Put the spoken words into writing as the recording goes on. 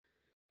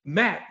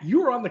Matt,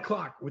 you are on the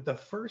clock with the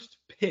first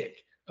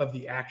pick of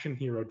the action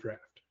hero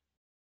draft.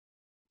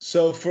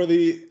 So for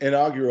the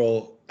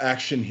inaugural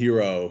action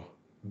hero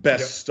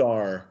best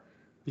star,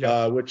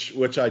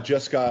 which I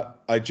just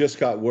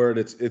got word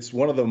it's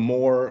one of the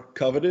more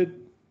coveted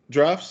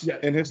drafts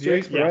in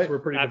history. The experts were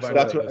pretty divided.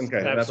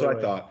 That's what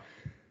I thought.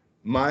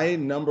 My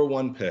number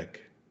one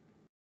pick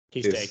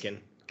is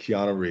taken.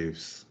 Keanu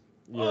Reeves.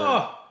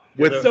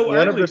 With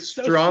one of the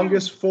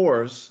strongest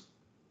fours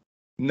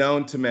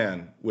known to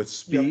man, with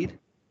Speed.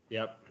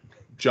 Yep.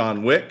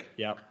 John Wick.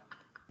 Yep.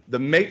 The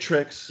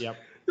Matrix. Yep.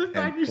 The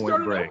fact you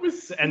started out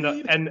with Speed.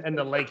 and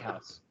the Lake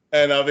House.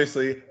 And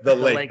obviously the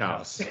Lake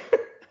House.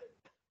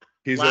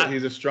 He's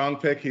a strong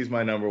pick. He's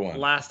my number one.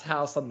 Last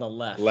house on the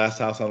left.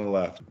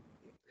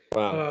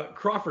 Wow.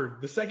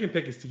 Crawford, the second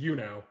pick is to you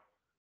now.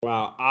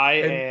 Wow. I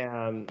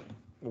am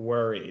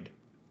worried.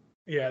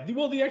 Yeah.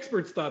 The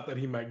experts thought that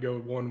he might go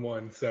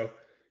 1-1, so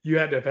you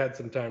had to have had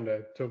some time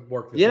to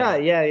work this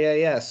out.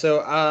 Yeah.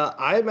 So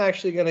I'm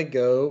actually going to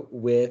go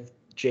with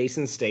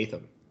Jason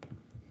Statham.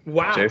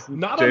 Wow.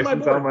 Jason's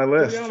on my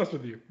list. To be honest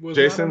with you.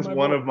 Jason's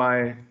one of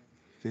my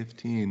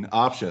 15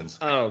 options.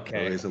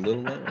 Okay. So he's a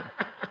little lower.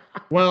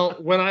 Well,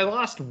 when I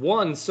lost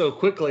one so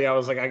quickly, I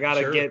was like, I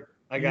gotta get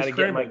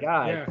my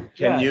guy.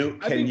 Yeah.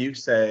 Can you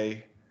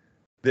say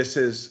this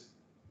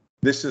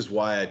is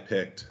why I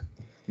picked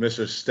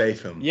Mr.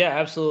 Statham? Yeah,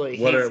 absolutely.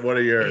 What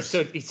are yours?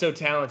 He's so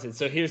talented.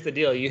 So here's the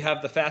deal: you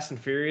have the Fast and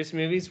Furious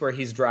movies where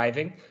he's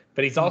driving,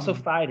 but he's also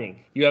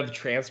fighting. You have the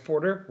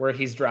Transporter where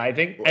he's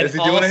driving and is he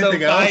doing also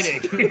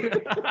anything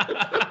fighting.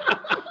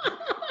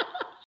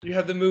 You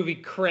have the movie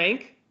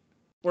Crank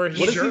where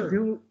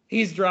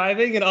he's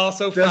driving and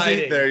also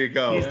fighting. There you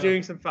go. He's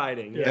doing some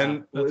fighting. Yeah.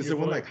 And is it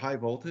one like High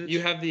Voltage?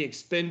 You have the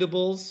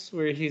Expendables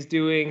where he's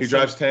doing. He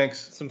drives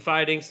tanks. Some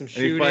fighting, some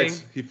shooting.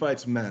 And he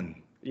fights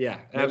men. Yeah,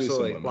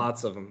 absolutely.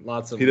 Lots of them.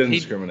 He doesn't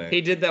discriminate.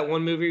 He did that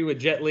one movie with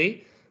Jet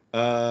Li.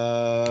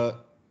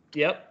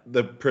 Yep.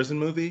 The prison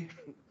movie.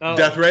 Oh,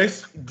 Death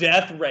Race.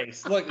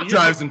 Look,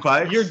 drives and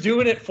fights. You're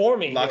doing it for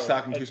me. Lock,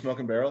 Stock, and Two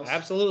Smoking Barrels.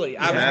 Absolutely.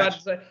 I was about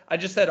to say. I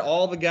just said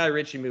all the Guy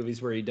Ritchie movies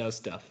where he does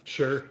stuff.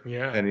 Sure.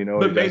 Yeah. And you know,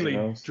 but mainly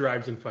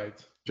drives and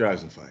fights.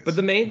 But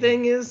the main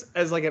thing is,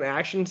 as like an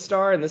action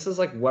star, and this is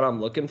like what I'm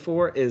looking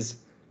for is,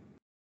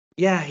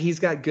 he's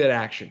got good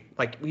action.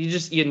 Like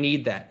you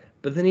need that.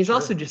 But then he's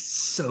also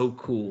just so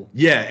cool.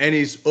 Yeah, and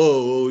he's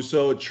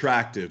so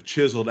attractive,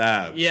 chiseled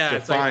abs,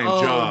 defined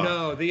jaw.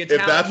 No, if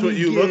that's what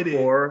you look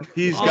for,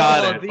 he's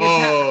got it.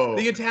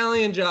 The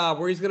Italian job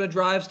where he's gonna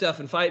drive stuff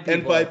and fight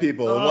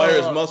people. And why are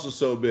his muscles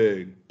so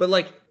big? But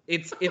like,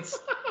 it's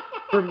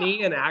for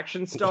me, an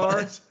action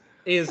star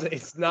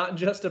it's not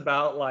just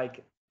about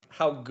like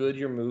how good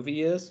your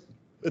movie is.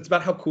 It's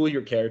about how cool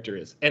your character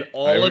is, and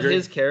all of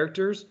his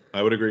characters,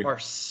 I would agree, are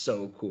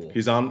so cool.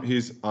 He's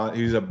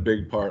a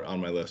big part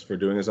on my list for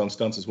doing his own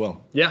stunts as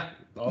well. Yeah,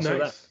 also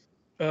nice.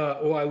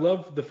 Well, I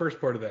love the first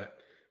part of that,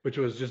 which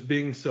was just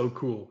being so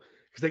cool,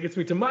 because that gets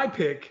me to my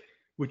pick,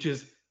 which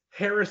is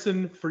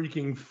Harrison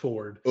freaking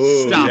Ford.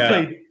 Ooh, He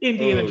played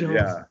Indiana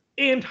Jones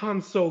and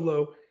Han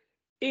Solo,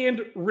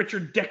 and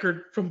Richard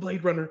Deckard from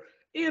Blade Runner,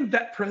 and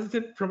that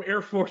president from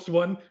Air Force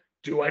One.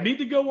 Do I need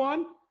to go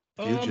on?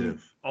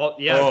 Fugitive.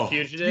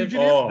 Fugitive.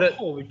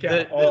 Holy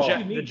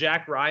cow. The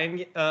Jack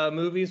Ryan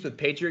movies with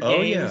Patriot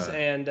Games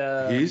and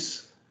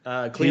he's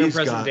Clear and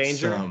Present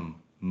Danger.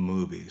 Some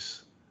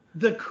movies.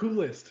 The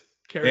coolest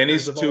characters. And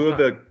he's two of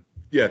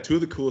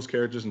the coolest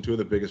characters and two of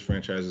the biggest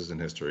franchises in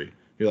history.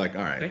 You're like,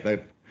 all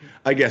right,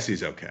 I guess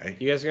he's okay.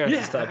 You guys are gonna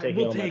have to stop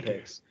taking all my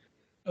picks.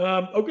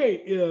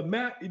 Okay,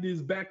 Matt, it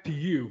is back to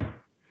you.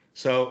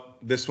 So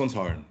this one's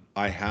hard.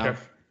 I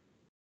have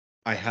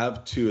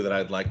two that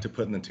I'd like to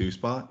put in the 2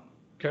 spot.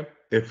 Okay.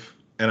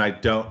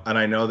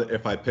 I know that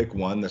if I pick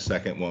one, the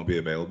second won't be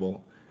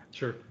available.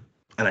 Sure.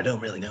 And I don't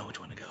really know which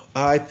one to go.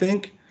 I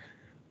think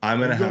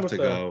I'm gonna have to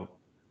go.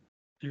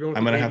 You're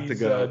going with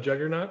the 80s,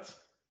 juggernauts?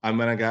 I'm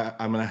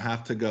gonna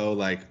have to go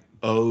like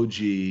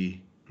OG,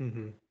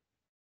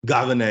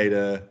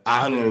 Governator,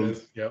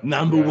 Arnold,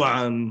 number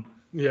one.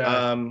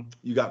 Yeah.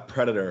 You got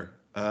Predator.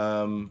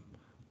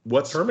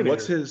 What's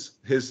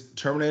his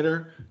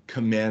Terminator?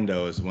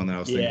 Commando is the one that I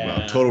was thinking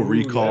about. Total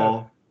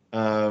Recall.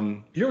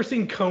 You ever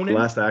seen Conan?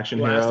 Last Action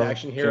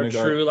Hero.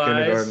 True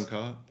Lies.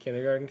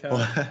 Kindergarten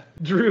Cop.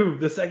 Drew,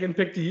 the second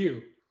pick to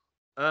you.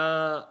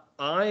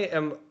 I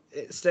am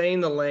staying in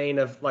the lane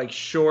of like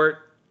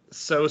short,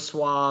 so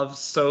suave,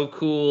 so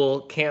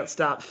cool, can't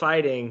stop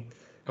fighting.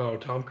 Oh,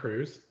 Tom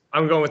Cruise.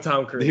 I'm going with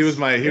Tom Cruise. He was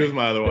my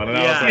other one, and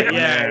I was like,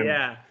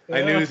 man.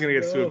 I knew he was gonna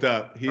get swooped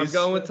up. I'm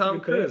going with Tom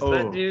Cruise.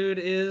 That dude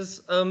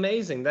is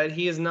amazing. That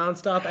he is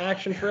nonstop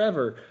action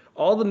forever.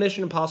 All the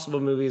Mission Impossible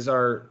movies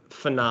are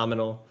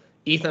phenomenal.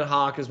 Ethan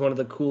Hawke is one of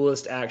the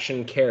coolest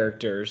action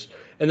characters,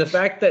 and the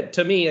fact that,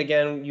 to me,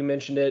 again, you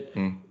mentioned it,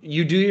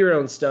 you do your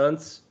own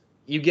stunts.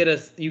 You get a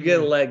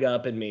leg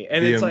up in me,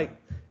 and it's like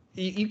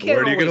you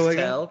can't always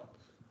tell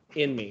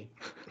in me.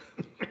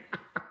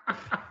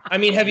 I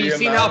mean, have you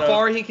seen how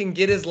far he can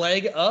get his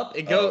leg up?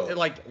 It goes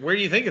where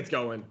do you think it's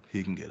going?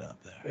 He can get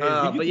up there.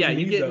 But yeah,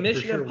 you get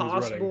Mission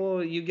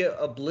Impossible, you get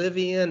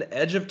Oblivion,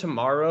 Edge of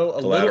Tomorrow,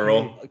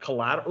 Collateral.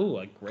 Collateral.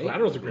 Ooh,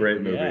 Collateral's a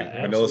great movie.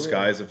 Yeah, Vanilla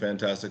Sky is a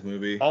fantastic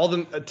movie. All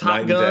the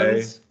Top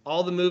Guns,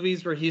 all the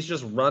movies where he's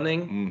just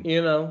running,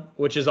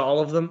 which is all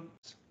of them.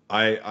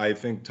 I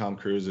think Tom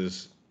Cruise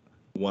is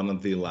one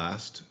of the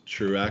last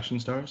true action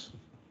stars.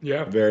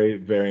 Yeah. Very,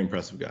 very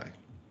impressive guy.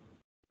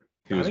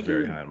 He was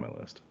very high on my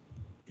list.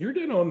 You're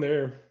dead on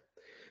there.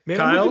 Man,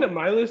 Kyle? I'm looking at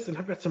my list and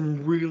I've got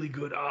some really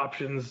good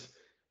options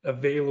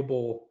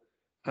available.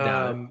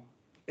 And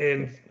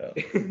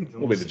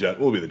we'll be the judge.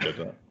 We'll be the judge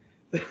on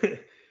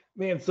it.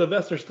 Man,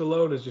 Sylvester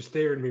Stallone is just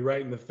staring me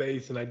right in the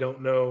face, and I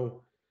don't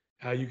know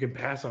how you can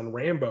pass on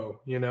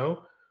Rambo,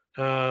 But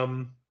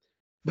I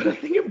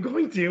think I'm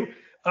going to.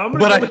 I'm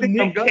going to go with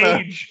Nick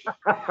Cage.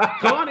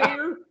 Con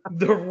Air,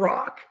 The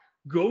Rock,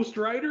 Ghost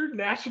Rider,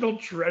 National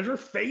Treasure,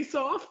 Face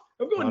Off.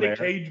 I'm going Nick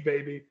Cage,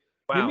 baby.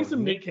 Wow, give me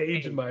some Nick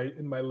Cage in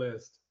my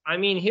list. I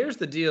mean, here's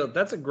the deal.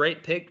 That's a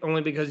great pick,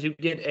 only because you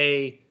get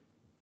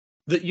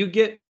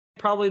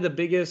probably the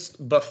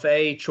biggest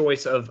buffet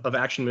choice of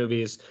action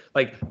movies.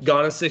 Like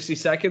Gone in 60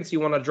 Seconds. You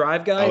want a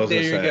drive guy?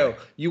 There you go.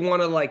 You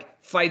want to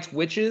fights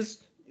witches?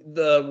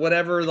 The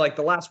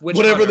last witch.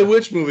 Whatever the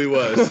witch movie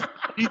was.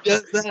 He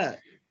does that.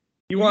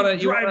 You want to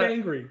drive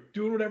angry,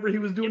 doing whatever he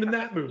was doing in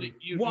that movie.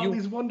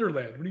 Wally's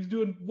Wonderland, when he's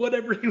doing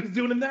whatever he was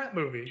doing in that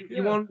movie.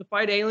 You want him to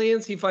fight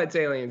aliens, he fights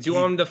aliens. You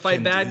want him to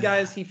fight bad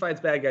guys, he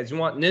fights bad guys. You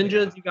want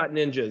ninjas, you got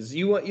ninjas.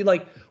 You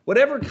like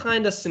whatever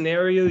kind of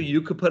scenario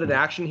you could put an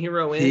action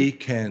hero in. He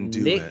can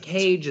do Nick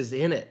Cage is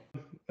in it.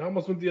 I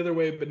almost went the other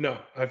way, but no,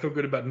 I feel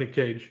good about Nick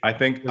Cage. I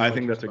think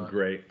that's a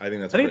great. I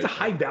think it's a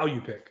high value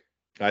pick.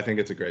 I think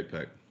it's a great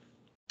pick.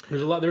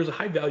 There's a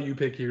high value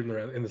pick here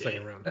in the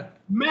second round.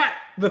 Matt,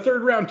 the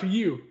third round to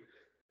you.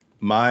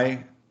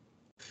 My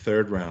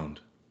third round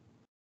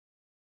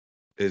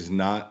is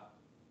not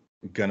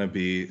gonna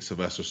be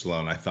Sylvester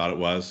Stallone. I thought it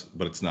was,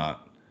 but it's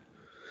not.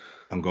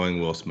 I'm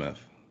going Will Smith.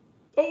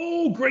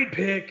 Oh, great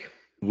pick.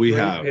 We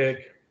have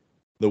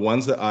the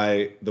ones that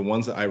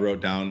I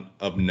wrote down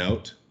of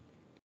note.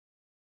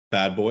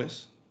 Bad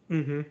Boys.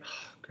 Mm-hmm.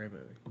 Great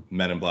movie.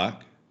 Men in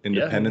Black.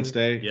 Independence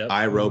Day. Yep.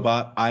 I,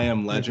 Robot. I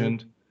Am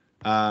Legend.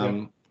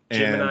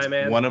 Gemini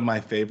Man. One of my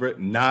favorite,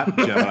 not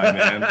Gemini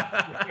Man,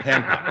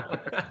 Hancock.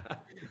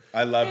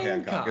 I love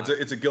Hancock.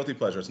 It's a guilty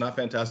pleasure. It's not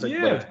fantastic,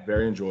 but it's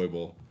very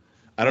enjoyable.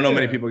 I don't know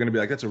many people are going to be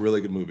like, that's a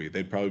really good movie.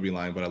 They'd probably be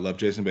lying, but I love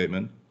Jason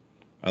Bateman.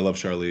 I love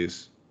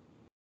Charlize.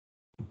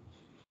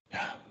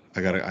 Yeah,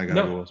 I gotta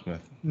go Will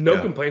Smith. No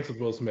complaints with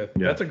Will Smith.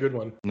 Yeah. That's a good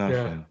one. Not a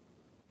fan.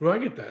 Well, I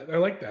get that. I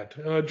like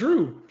that.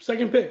 Drew,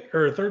 second pick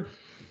or third.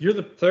 You're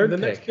the third. The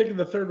next pick of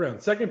the third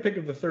round. Second pick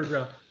of the third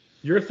round.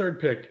 Your third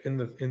pick in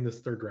this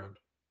third round.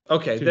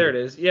 Okay, there it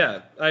is.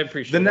 Yeah, I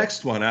appreciate the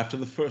next one after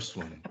the first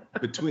one,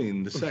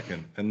 between the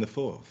second and the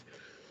fourth.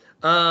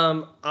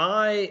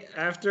 I,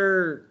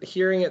 after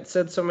hearing it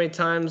said so many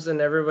times and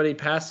everybody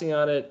passing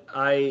on it,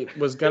 I'm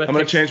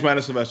gonna change mine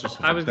to Sylvester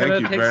Stallone. I was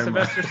gonna pick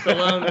Sylvester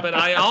Stallone, but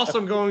I also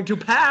am going to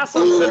pass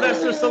on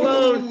Sylvester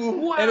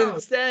Stallone and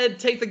instead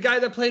take the guy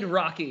that played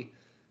Rocky.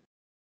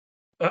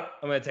 I'm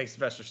gonna take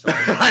Sylvester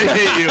Stallone. I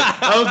hate you.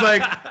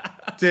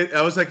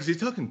 I was like, is he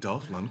talking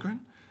Dolph Lundgren?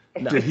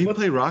 No. Did he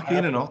play Rocky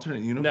in an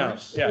alternate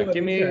universe? No. Yeah,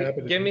 give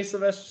me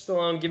Sylvester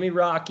Stallone, give me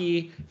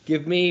Rocky,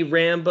 give me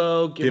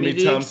Rambo, give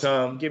me Tum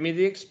Tum, give me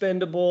the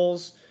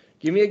Expendables,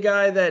 give me a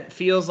guy that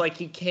feels like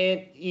he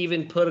can't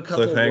even put a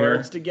couple of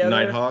words together.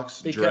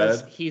 Nighthawks,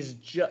 because Dredd. He's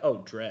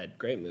Dredd,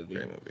 great movie.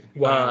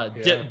 Wow.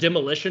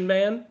 Demolition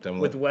Man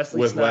with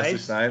Wesley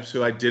Snipes,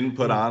 who I didn't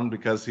put on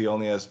because he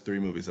only has 3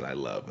 movies that I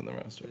love, and the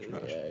rest are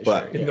trash.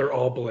 And they're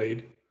all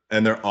Blade.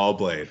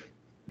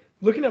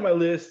 Looking at my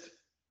list.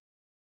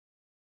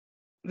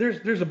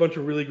 There's a bunch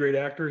of really great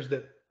actors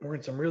that were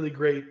in some really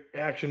great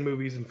action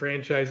movies and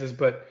franchises,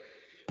 but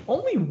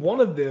only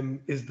one of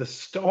them is the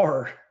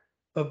star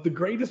of the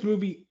greatest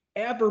movie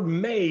ever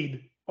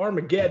made,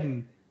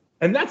 Armageddon,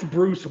 and that's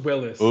Bruce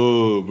Willis.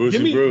 Oh, Bruce.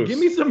 Give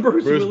me some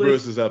Bruce Willis.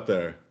 Bruce is up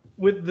there.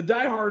 With the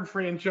Die Hard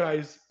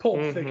franchise,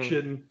 Pulp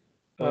Fiction,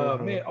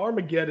 man,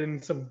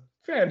 Armageddon, some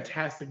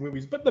fantastic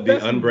movies, but the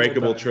best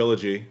Unbreakable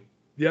trilogy.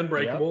 The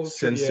Unbreakable,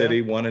 Sin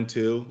City 1 and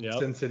 2.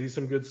 Sin City,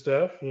 some good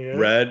stuff. Yeah.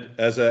 Red,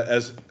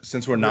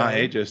 since we're not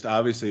ageist,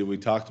 obviously we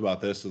talked about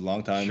this a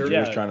long time. Drew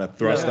was trying to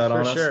thrust that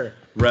on us. Sure.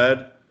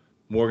 Red,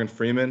 Morgan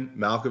Freeman,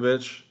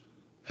 Malkovich,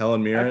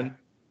 Helen Mirren.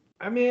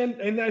 I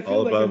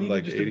feel like I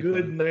needed just 85. A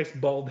good, nice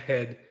bald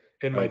head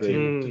in my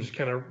team to just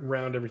kind of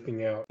round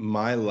everything out.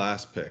 My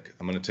last pick,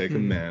 I'm going to take a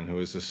man who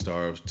is the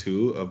star of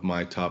 2 of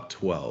my top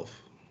 12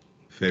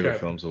 favorite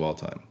films of all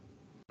time.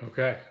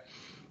 Okay.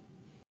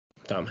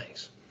 Tom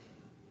Hanks.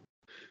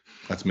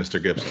 That's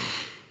Mr. Gibson.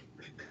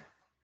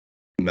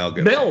 Mel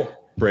Gibson.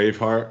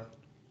 Braveheart,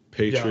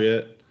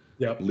 Patriot,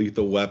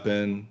 Lethal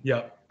Weapon.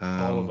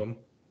 All of them.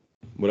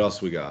 What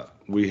else we got?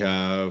 We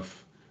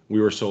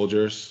Were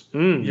Soldiers.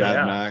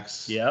 Mad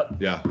Max.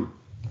 That's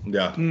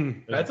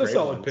a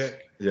solid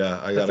pick. Yeah,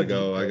 I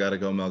gotta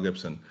go Mel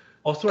Gibson.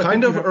 Also, I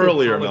kind think of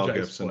earlier Mel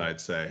Gibson,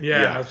 I'd say.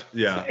 Yeah.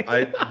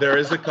 There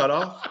is a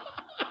cutoff.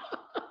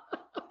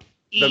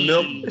 The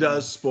milk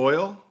does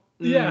spoil.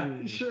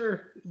 Yeah,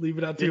 sure. Leave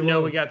it out too long. Didn't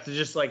know we got to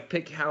just like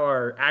pick how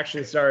our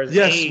action stars.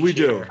 Yes, we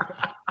do.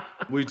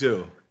 We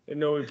do. Didn't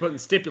know we were putting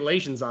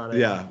stipulations on it.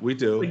 Yeah, we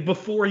do. Like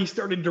before he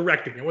started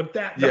directing, and with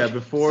that. Yeah,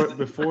 before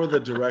the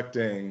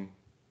directing.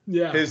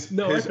 Yeah. His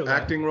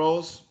acting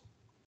roles.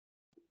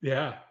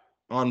 Yeah.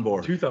 On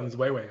board. 2 thumbs,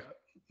 way up.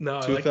 No,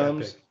 I 2 like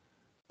thumbs. That pick.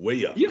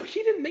 Way up.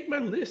 He didn't make my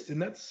list,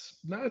 and that's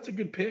a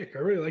good pick. I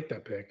really like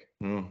that pick.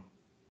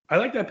 I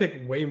like that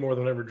pick way more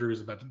than whatever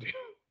Drew's about to do.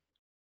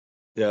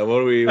 Yeah, what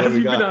do we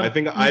got? I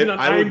think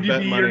I would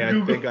bet money.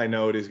 I think I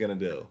know what he's gonna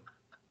do.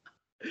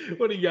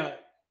 What do you got?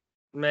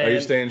 Man, are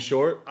you staying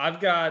short? I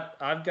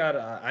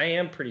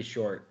am pretty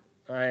short.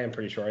 I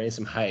need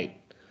some height.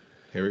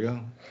 Here we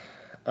go.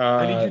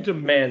 I need you to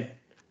move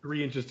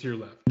 3 inches to your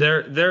left.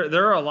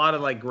 There are a lot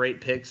of like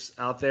great picks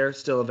out there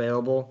still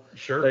available.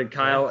 Sure. Like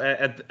Kyle,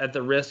 at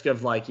the risk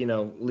of like,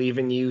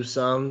 leaving you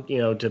some,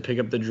 to pick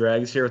up the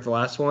dregs here with the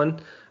last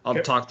one,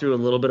 I'll talk through a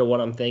little bit of what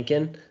I'm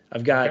thinking.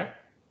 I've got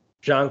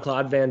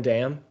Jean-Claude Van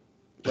Damme.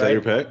 Is that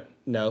your pick?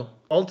 No.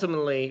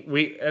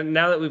 Ultimately, and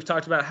now that we've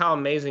talked about how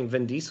amazing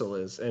Vin Diesel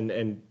is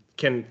and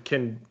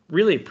can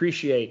really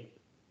appreciate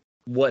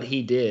what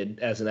he did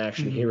as an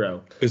action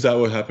hero. Is that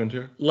what happened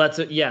here? That's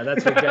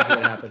exactly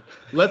what happened.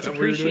 Let's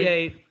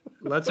appreciate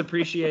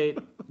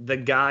the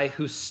guy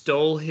who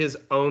stole his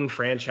own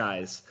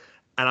franchise.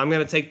 And I'm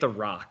going to take The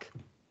Rock.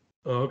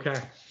 Okay.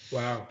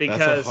 Wow.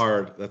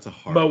 That's a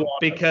hard.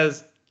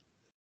 Because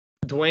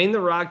Dwayne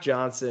The Rock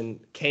Johnson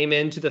came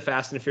into the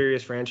Fast and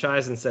Furious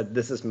franchise and said,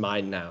 "This is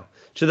mine now."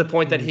 To the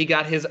point that he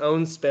got his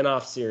own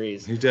spin-off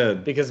series. He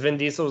did. Because Vin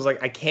Diesel was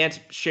like, "I can't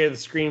share the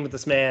screen with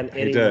this man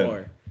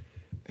anymore."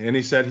 And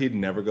he said he'd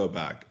never go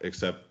back,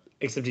 except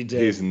he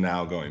did. He's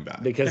now going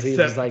back. Because he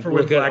was like,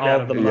 look at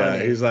all the money.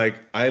 Yeah, he's like,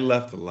 I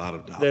left a lot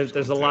of dollars.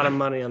 There's a lot of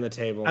money on the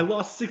table. I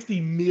lost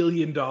 $60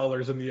 million in the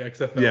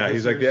XFL. Yeah,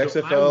 he's like, the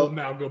XFL. I will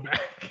now go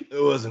back.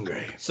 It wasn't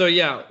great. So,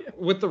 yeah,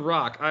 with The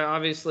Rock, I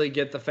obviously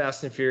get the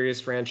Fast and Furious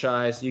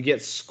franchise. You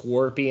get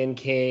Scorpion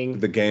King.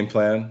 The Game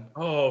Plan.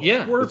 Oh,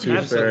 yeah.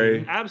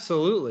 Scorpion.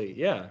 Absolutely,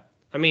 yeah.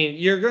 I mean,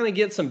 you're going to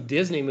get some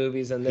Disney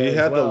movies in there. He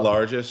had the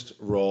largest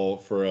role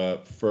for a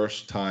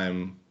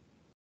first-time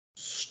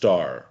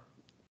star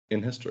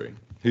in history.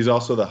 He's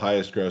also the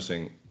highest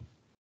grossing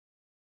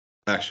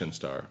action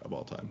star of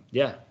all time.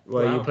 Yeah.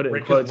 Well, you put it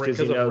in quotes because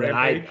you know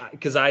that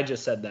because I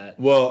just said that.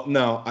 Well,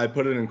 no, I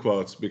put it in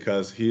quotes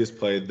because he has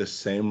played the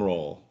same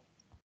role.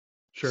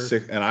 Sure.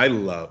 And I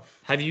love.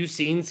 Have you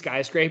seen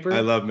Skyscraper?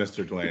 I love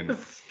Mr. Dwayne.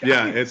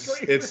 Yeah,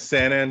 it's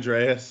San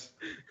Andreas,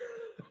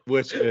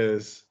 which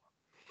is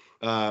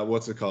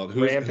what's it called?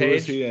 Who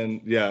is he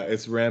in? Yeah,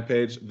 it's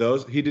Rampage.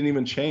 He didn't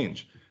even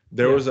change.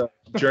 There was a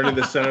Journey to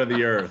the Center of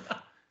the Earth.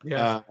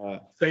 Yeah.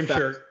 Same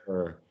shirt.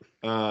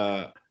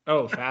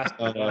 Fast.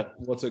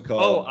 What's it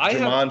called?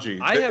 Jumanji.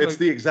 It's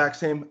the exact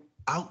same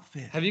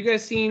outfit. Have you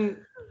guys seen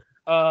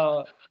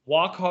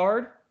Walk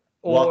Hard?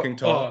 Walking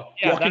Tall.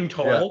 Walking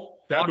Tall.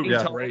 That would be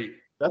great.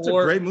 That's a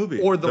great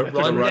movie. Or The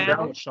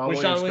Rundown with Sean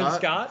William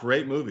Scott.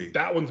 Great movie.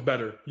 That one's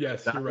better.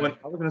 Yes, you're right.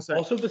 I was gonna say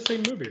also the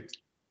same movie.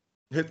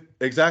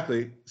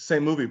 Exactly.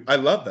 Same movie. I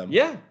love them.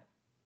 Yeah.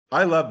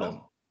 I love them.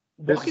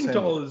 Walking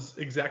Tall is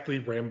exactly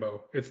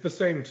Rambo. It's the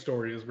same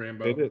story as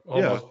Rambo. It is.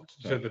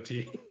 Almost to the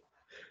T.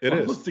 It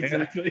almost is.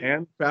 Exactly.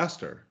 And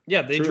faster.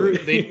 Yeah, they drew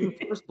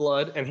First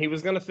Blood, and he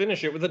was going to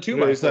finish it with a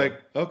 2x4. He's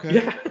like, okay.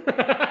 Yeah.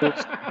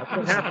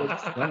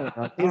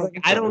 He's like,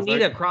 I don't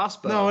need a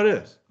crossbow. No, it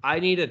is. I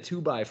need a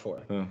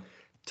 2x4. Huh.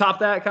 Top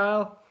that,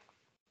 Kyle?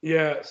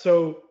 Yeah,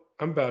 so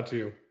I'm about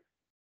to.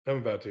 I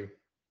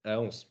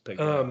almost picked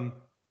it.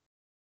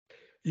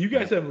 You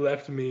guys have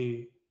left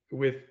me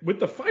with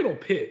the final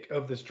pick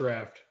of this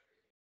draft.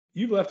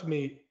 You've left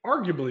me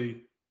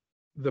arguably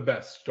the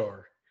best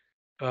star.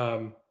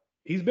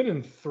 He's been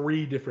in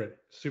 3 different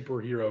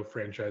superhero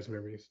franchise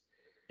movies.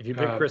 If you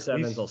pick Chris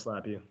Evans, I'll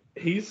slap you.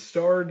 He's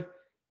starred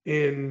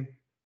in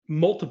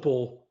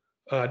multiple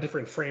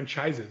different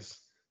franchises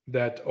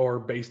that are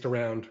based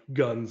around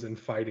guns and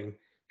fighting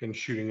and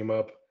shooting them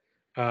up.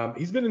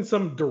 He's been in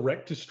some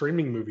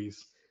direct-to-streaming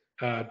movies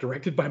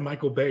directed by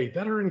Michael Bay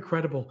that are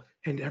incredible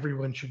and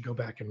everyone should go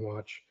back and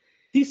watch.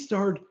 He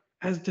starred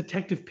as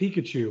Detective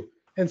Pikachu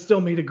and still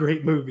made a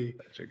great movie.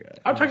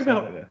 I'm talking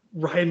about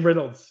Ryan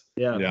Reynolds.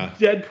 Yeah.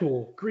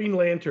 Deadpool, Green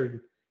Lantern,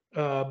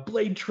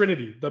 Blade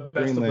Trinity, the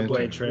best of the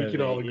Blade. We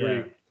can all agree.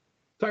 Yeah.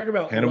 Talking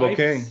about Hannibal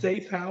King,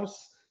 Safe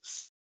House,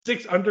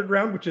 6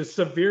 Underground, which is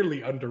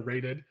severely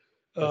underrated.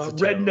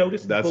 Red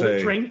Notice,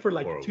 Bullet Train for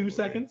like 2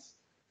 seconds.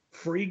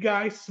 Free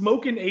Guy,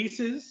 Smoking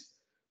Aces,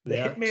 The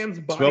Hitman's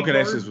Bodyguard. Smoking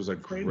Aces was a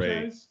great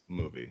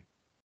movie.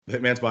 The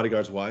Hitman's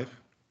Bodyguard's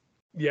wife.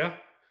 Yeah.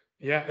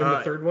 Yeah, and the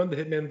third one, the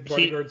Hitman's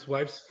Bodyguard's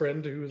wife's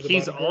friend, who's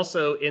he's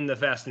also in the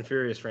Fast and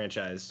Furious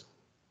franchise.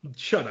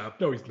 Shut up!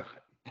 No, he's not.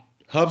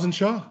 Hobbs and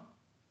Shaw.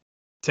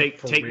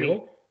 Take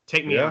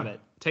me on it.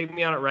 Take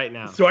me on it right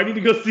now. So I need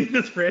to go see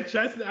this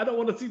franchise. I don't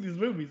want to see these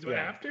movies. Do I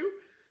have to?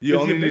 You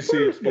only need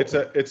to see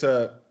it's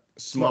a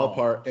small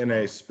part in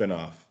a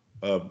spin-off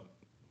of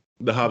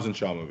the Hobbs and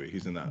Shaw movie.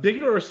 He's in that.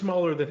 Bigger or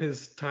smaller than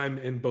his time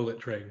in Bullet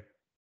Train?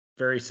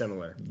 Very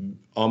similar.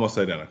 Almost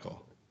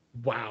identical.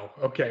 Wow.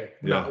 Okay.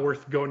 Not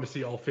worth going to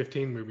see all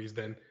 15 movies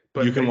then.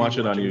 But you can watch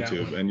it on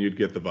YouTube and you'd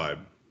get the vibe.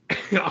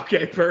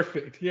 Okay,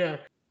 perfect. Yeah.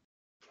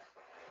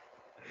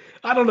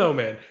 I don't know,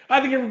 man. I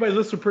think everybody's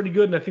lists are pretty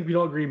good, and I think we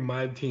all agree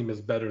my team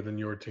is better than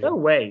your team. No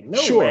way. No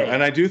way. Sure,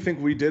 and I do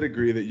think we did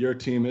agree that your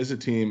team is a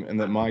team and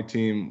that my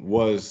team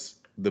was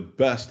the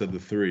best of the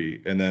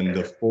 3, and then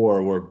the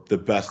 4 were the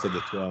best of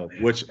the 12.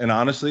 And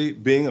honestly,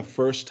 being a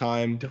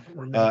first-time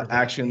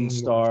action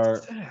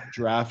star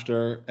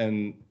drafter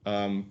and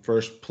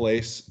first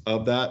place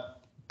of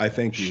that, I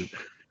thank you.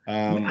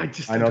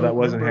 I know that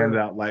wasn't handed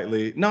out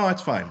lightly. No,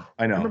 it's fine.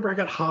 I know. I remember I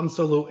got Han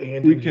Solo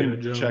and we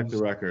can check the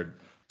record.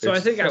 So I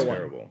think I won.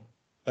 Terrible.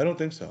 I don't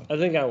think so. I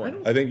think I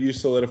won. I think you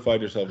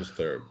solidified yourself as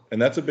 3rd,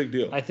 and that's a big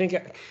deal. I think.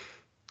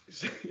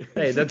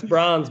 Hey, that's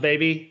bronze,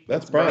 baby.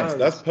 That's bronze.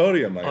 That's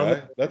podium, my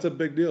guy. That's a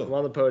big deal. I'm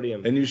on the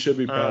podium, and you should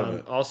be proud of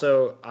it.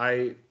 Also,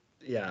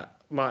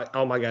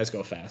 all my guys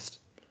go fast.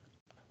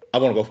 I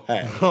want to go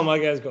fast. All my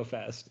guys go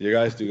fast. Your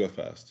guys do go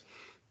fast.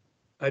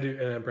 I do,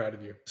 and I'm proud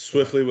of you.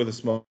 Swiftly with a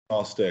small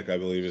stick, I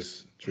believe,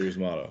 is Drew's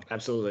motto.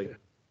 Absolutely.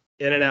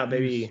 In and out,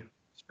 baby.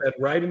 Sped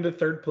right into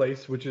 3rd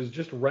place, which is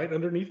just right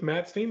underneath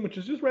Matt's team, which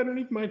is just right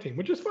underneath my team,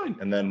 which is fine.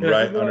 And then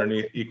right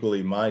underneath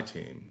equally my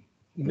team,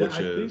 which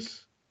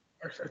is...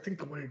 I think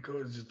the way it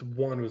goes is just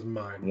 1 was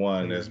mine.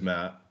 1 is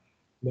Matt.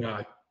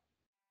 No,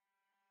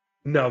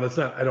 that's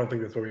not. I don't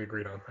think that's what we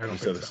agreed on. I don't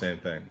think said the same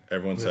thing.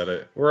 Everyone said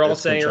it. We're all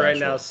saying it right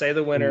now. Say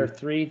the winner.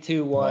 3,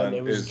 2, 1.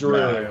 It was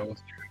Drew. Matt.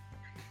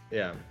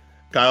 Yeah.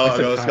 Kyle.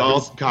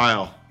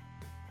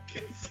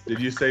 Did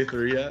you say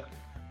 3 yet?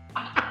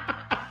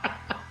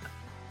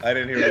 I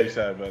didn't hear what you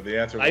said, but the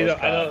answer was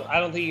Kyle. I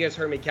don't think you guys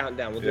heard me count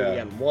down. We'll do it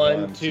again.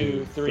 1,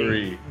 2,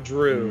 3.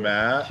 Drew.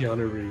 Matt.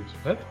 Keanu Reeves.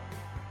 What?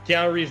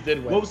 Keanu Reeves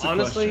did win. What was the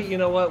Honestly, question? you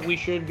know what? We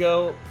should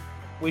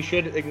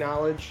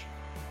acknowledge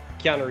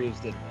Keanu Reeves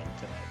did win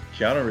tonight.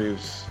 Keanu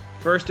Reeves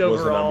first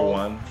overall, was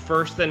the number 1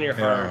 first in your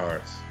heart. In our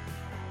hearts.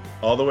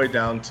 All the way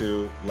down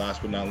to,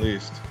 last but not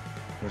least,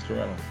 Mr.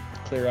 Reynolds.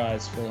 Clear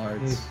eyes, full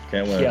hearts.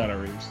 Can't win.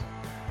 Keanu Reeves.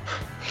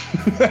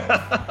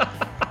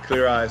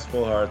 Clear eyes,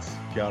 full hearts,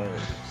 Keanu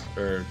Reeves.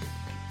 Or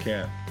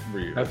can't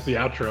Reeves. That's the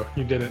outro.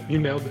 You did it. You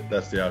nailed it.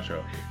 That's the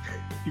outro.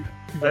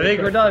 I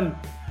think we're done.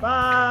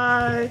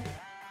 Bye.